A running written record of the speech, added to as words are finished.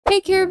Hey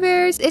Care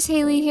Bears, it's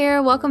Haley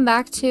here. Welcome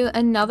back to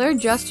another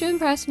Just to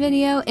Impress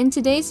video. In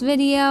today's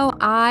video,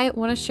 I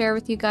want to share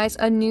with you guys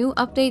a new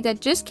update that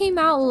just came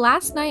out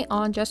last night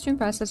on Just to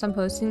Impress as I'm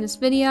posting this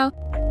video.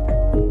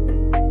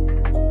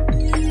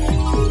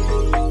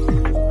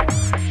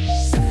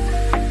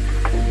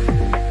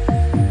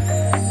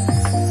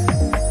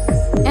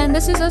 And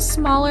this is a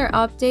smaller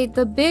update.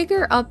 The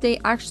bigger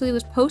update actually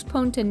was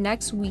postponed to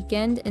next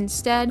weekend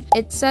instead.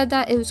 It said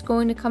that it was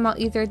going to come out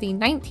either the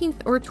 19th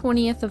or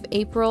 20th of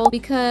April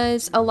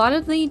because a lot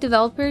of the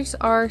developers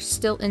are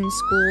still in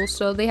school,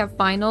 so they have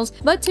finals.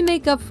 But to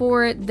make up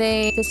for it,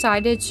 they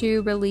decided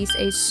to release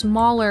a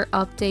smaller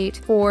update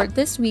for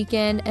this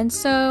weekend. And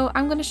so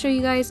I'm going to show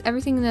you guys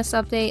everything in this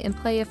update and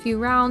play a few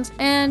rounds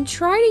and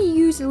try to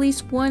use at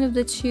least one of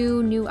the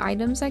two new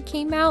items that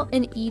came out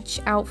in each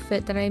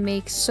outfit that I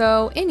make.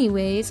 So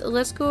anyways,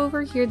 let's go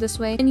over here this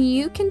way and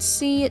you can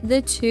see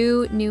the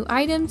two new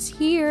items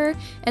here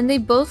and they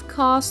both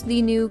cost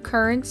the new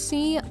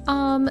currency.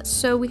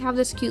 So we have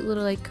this cute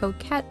little like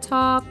coquette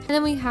top and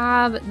then we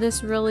have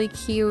this really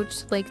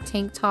cute like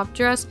tank top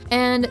dress,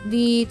 and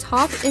the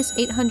top is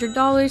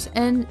 $800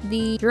 and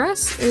the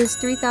dress is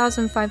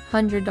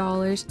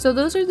 $3,500. So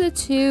those are the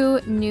two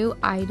new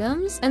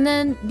items. And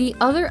then the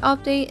other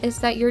update is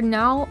that you're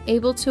now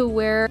able to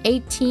wear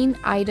 18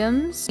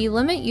 items. The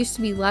limit used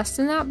to be less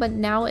than that, but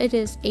now it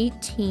is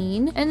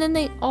 18. And then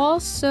they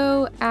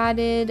also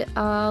added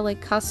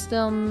like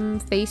custom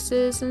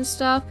faces and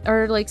stuff,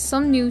 or like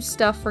some new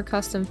stuff for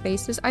custom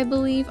faces, I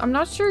believe. I'm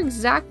not sure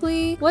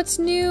exactly what's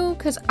new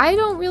because I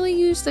don't really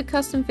use the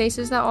custom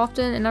faces that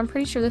often, and I'm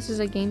pretty sure this is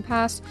a game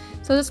pass,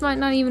 so this might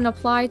not even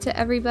apply to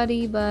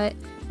everybody, but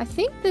I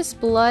think this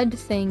blood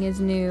thing is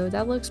new.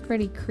 That looks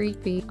pretty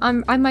creepy. I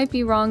might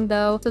be wrong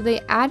though. So they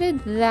added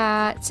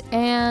that,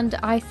 and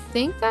I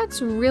think that's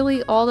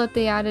really all that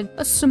they added.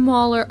 A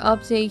smaller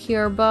update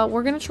here, but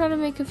we're gonna try to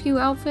make a few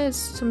outfits,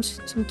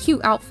 some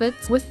cute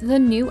outfits with the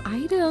new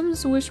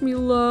items. Wish me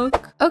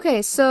luck.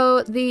 Okay,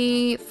 so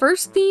the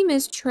first theme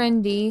is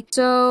trendy.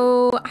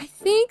 So I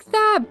think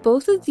that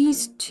both of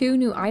these two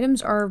new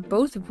items are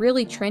both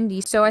really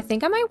trendy. So I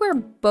think I might wear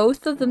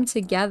both of them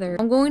together.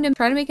 I'm going to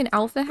try to make an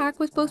outfit hack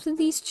with both of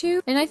these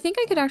two, and I think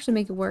I could actually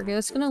make it work.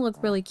 It's gonna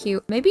look really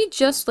cute. Maybe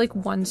just like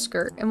one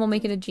skirt and we'll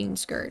make it a jean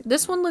skirt.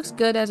 This one looks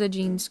good as a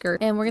jean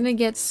skirt, and we're gonna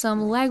get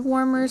some leg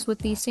warmers with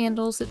these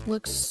sandals. It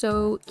looks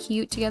so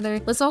cute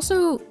together. Let's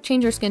also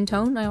change our skin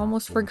tone. I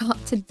almost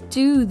forgot to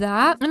do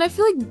that. And I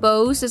feel like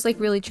bows is like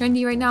really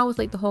trendy right now with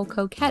like the whole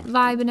coquette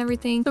vibe and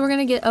everything. So we're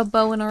gonna get a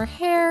bow in our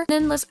hair.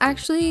 Then let's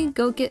actually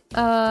go get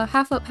a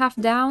half up half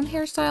down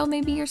hairstyle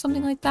maybe, or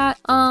something like that.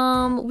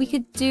 We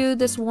could do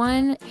this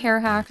one hair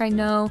hack. I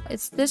know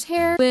it's this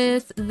hair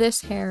with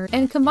this hair,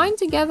 and combined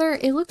together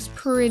it looks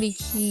pretty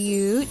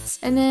cute.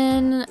 And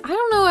then I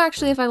don't know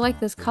actually if I like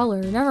this color.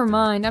 Never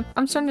mind.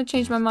 I'm starting to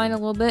change my mind a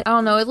little bit. I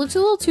don't know, it looks a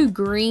little too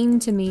green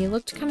to me. It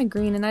looked kind of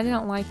green and I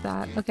didn't like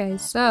that. Okay,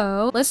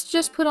 so let's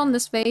just put on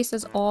this face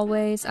as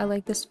always. I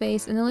like this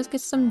face. And then let's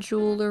get some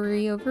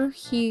jewelry over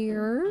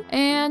here.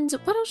 And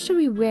what else should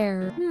we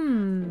wear?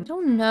 I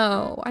don't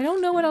know. I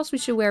don't know what else we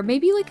should wear.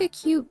 Maybe like a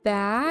cute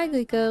bag,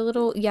 like a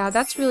little, yeah,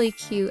 that's really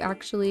cute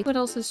actually. What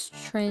else is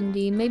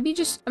trendy? Maybe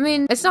just, I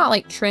mean, it's not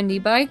like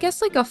trendy, but I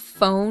guess like a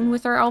phone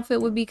with our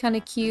outfit would be kind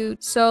of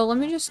cute. So let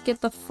me just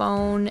get the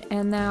phone,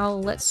 and now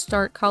let's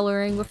start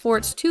coloring before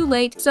it's too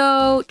late.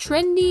 So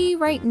trendy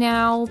right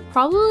now,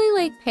 probably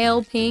like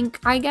pale pink,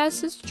 I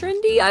guess is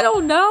trendy. I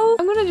don't know.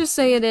 I'm gonna just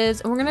say it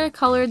is. And we're gonna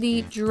color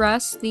the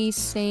dress the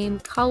same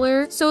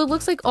color. So it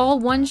looks like all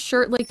one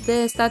shirt like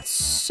this. That's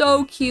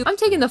so cute. I'm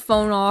taking the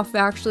phone off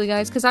actually,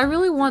 guys, because I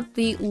really want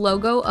the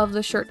logo of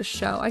the shirt to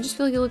show. I just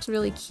feel like it looks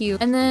really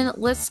cute. And then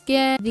let's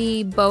get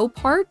the bow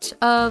part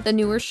of the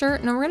newer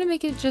shirt, and we're gonna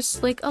make it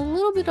just like a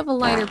little bit of a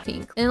lighter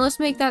pink. And let's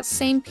make that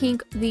same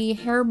pink the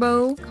hair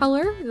bow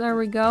color. There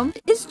we go.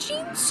 Is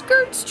jean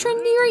skirts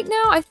trendy right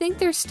now? I think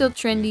they're still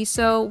trendy,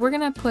 so we're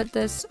gonna put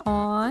this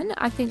on.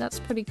 I think that's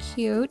pretty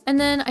cute. And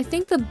then I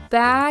think the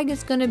bag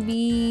is gonna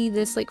be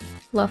this like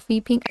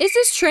fluffy pink. Is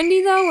this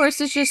trendy though, or is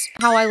this just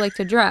how I like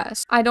to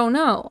dress? I don't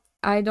know.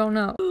 I don't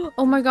know.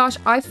 Oh my gosh,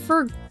 I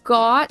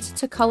forgot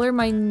to color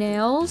my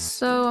nails,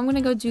 so I'm gonna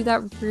go do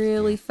that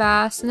really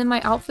fast and then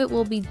my outfit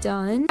will be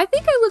done. I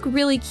think I look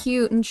really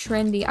cute and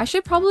trendy. I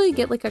should probably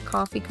get like a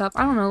coffee cup.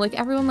 I don't know, like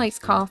everyone likes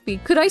coffee.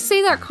 Could I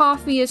say that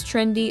coffee is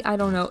trendy? I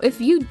don't know.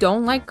 If you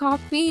don't like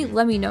coffee,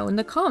 let me know in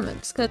the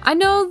comments, because I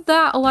know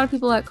that a lot of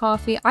people like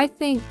coffee. I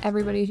think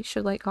everybody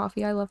should like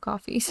coffee. I love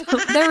coffee. So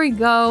there we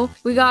go.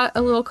 We got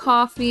a little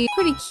coffee.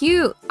 Pretty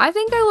cute. I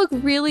think I look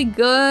really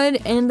good,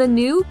 and the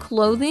new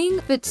clothing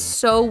fits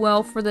so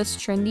well for this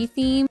trendy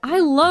theme. theme. I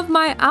love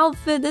my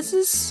outfit. This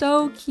is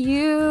so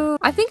cute.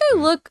 I think I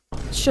look,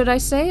 should I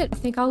say it? I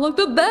think I look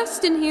the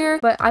best in here,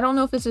 but I don't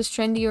know if this is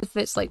trendy or if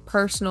it's like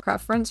personal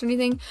preference or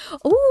anything.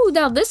 Oh,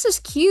 now this is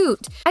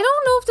cute. I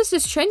don't know if this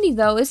is trendy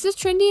though. Is this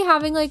trendy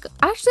having like,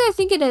 actually I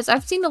think it is.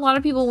 I've seen a lot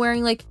of people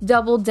wearing like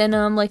double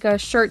denim, like a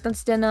shirt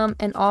that's denim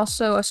and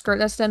also a skirt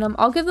that's denim.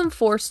 I'll give them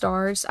 4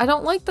 stars. I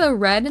don't like the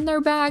red in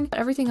their bag, but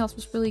everything else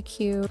was really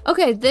cute.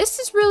 Okay, this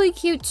is really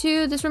cute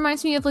too. This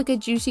reminds me of like a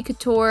Juicy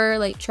Couture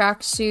like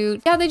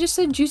tracksuit. Yeah, they just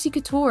said Juicy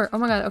Couture. Oh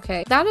my god,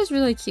 okay. That is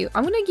really cute.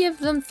 I'm gonna give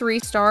them 3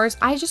 stars.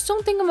 I just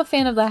don't think I'm a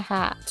fan of the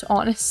hat,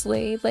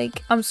 honestly.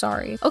 Like, I'm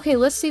sorry. Okay,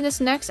 let's see this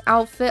next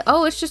outfit.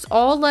 Oh, it's just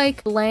all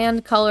like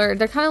bland color.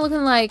 They're kind of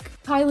looking like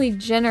Kylie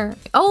Jenner.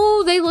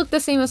 Oh, they look the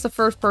same as the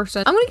first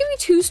person. I'm gonna give you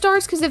 2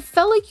 stars because it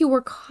felt like you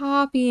were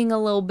copying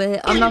a little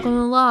bit. I'm not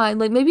gonna lie.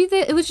 Like, maybe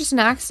it was just an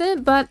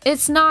accent, but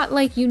it's not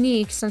like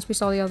unique since we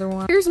saw the other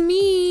one. Here's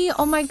me.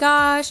 Oh my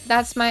gosh.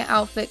 That's my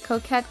outfit.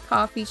 Coquette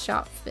coffee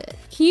shop fit.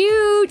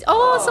 Cute.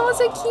 Oh, someone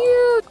said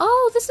cute.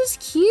 Oh, this is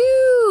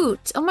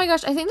cute. Oh my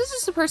gosh. I think this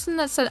is the person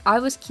that said I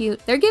was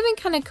cute. They're giving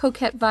kind of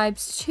coquette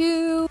vibes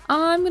too.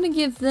 I'm gonna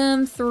give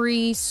them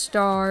 3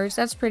 stars.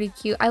 That's pretty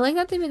cute. I like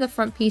that they made the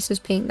front pieces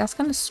pink. That's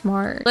kind of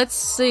smart. Let's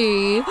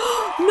see. No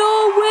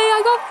way.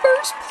 I got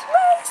first place.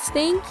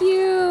 Thank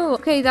you.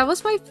 Okay, that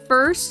was my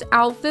first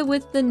outfit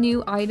with the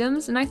new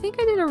items, and I think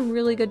I did a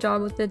really good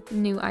job with the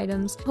new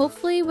items.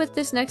 Hopefully with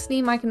this next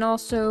theme, I can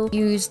also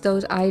use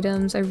those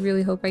items. I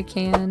really hope I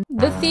can.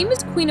 The theme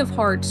is Queen of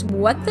Hearts.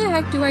 What the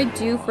heck do I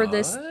do for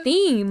this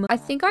theme? I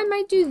think I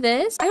might do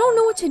this. I don't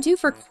know what to do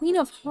for Queen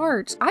of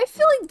Hearts. I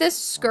feel like this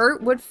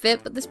skirt would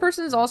fit, but this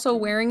person is also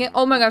wearing it.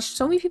 Oh my gosh,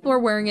 so many people are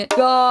wearing it.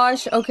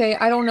 Gosh, okay,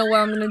 I don't know what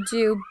I'm gonna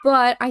do,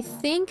 but I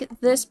think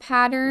this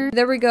pattern,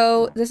 there we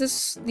go. This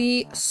is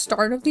the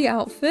start of the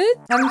outfit.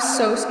 I'm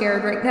so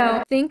scared right now.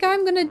 I think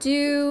I'm gonna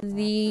do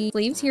the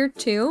sleeves here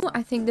too.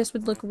 I think this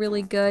would look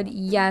really good.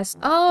 Yes.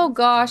 Oh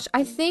gosh,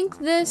 I think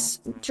this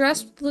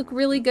dress would look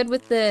really good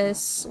with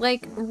this.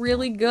 Like,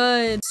 really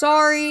good.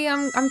 Sorry,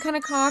 I'm kind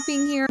of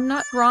copying here. I'm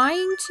not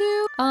trying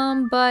to,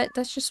 but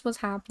that's just what's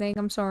happening.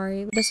 I'm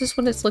sorry. This is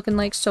what it's looking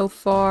like so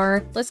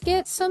far. Let's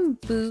get some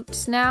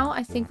boots now.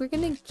 I think we're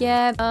gonna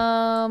get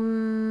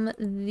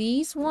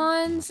these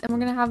ones, and we're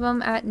gonna have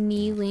them at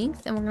knee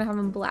length, and we're gonna have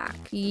them black.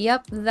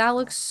 Yep, that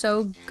looks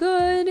so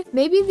good.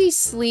 Maybe these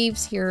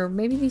sleeves here,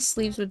 maybe these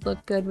sleeves would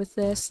look good with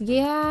this.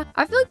 Yeah,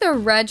 I feel like the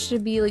red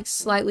should be like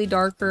slightly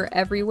darker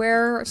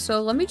everywhere,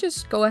 so let me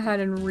just go ahead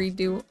and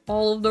redo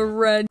all of the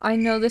red. I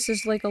know this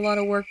is like a lot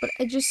of work, but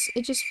it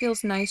just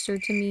feels nicer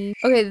to me.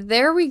 Okay,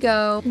 there we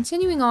go.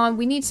 Continuing on,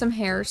 we need some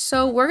hair,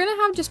 so we're gonna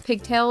have just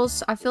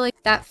pigtails. I feel like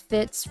that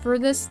fits for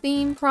this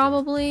theme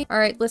probably. All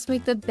right, let's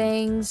make the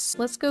bangs.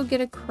 Let's go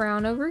get a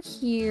crown over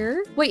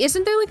here. Wait,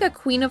 isn't there like a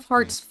Queen of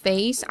Hearts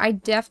face? I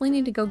definitely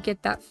need to go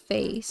get that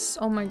face.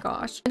 Oh my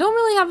gosh, I don't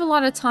really have a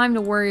lot of time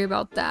to worry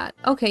about that.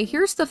 Okay,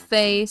 here's the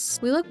face.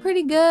 We look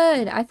pretty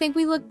good. I think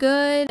we look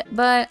good,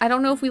 but I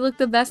don't know if we look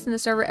the best in the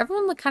server.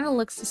 Everyone kind of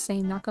looks the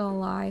same, not gonna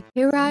lie.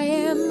 Here I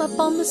am up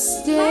on the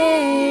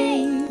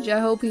stage. I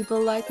hope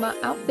people like my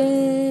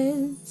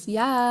outfits.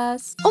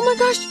 Yes. Oh my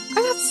gosh, I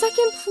got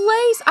 2nd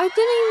place. I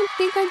didn't even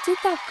think I did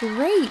that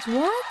great.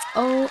 What?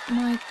 Oh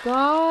my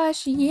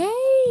gosh,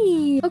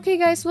 yay. Okay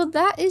guys, well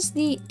that is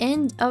the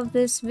end of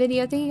this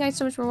video. Thank you guys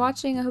so much for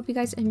watching. I hope you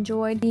guys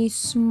enjoyed the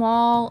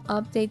small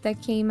update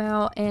that came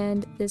out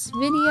and this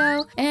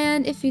video.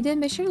 And if you did,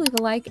 make sure to leave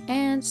a like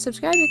and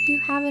subscribe if you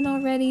haven't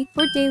already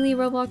for daily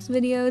Roblox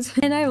videos.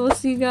 And I will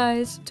see you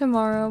guys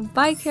tomorrow.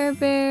 Bye, Care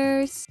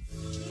Bears.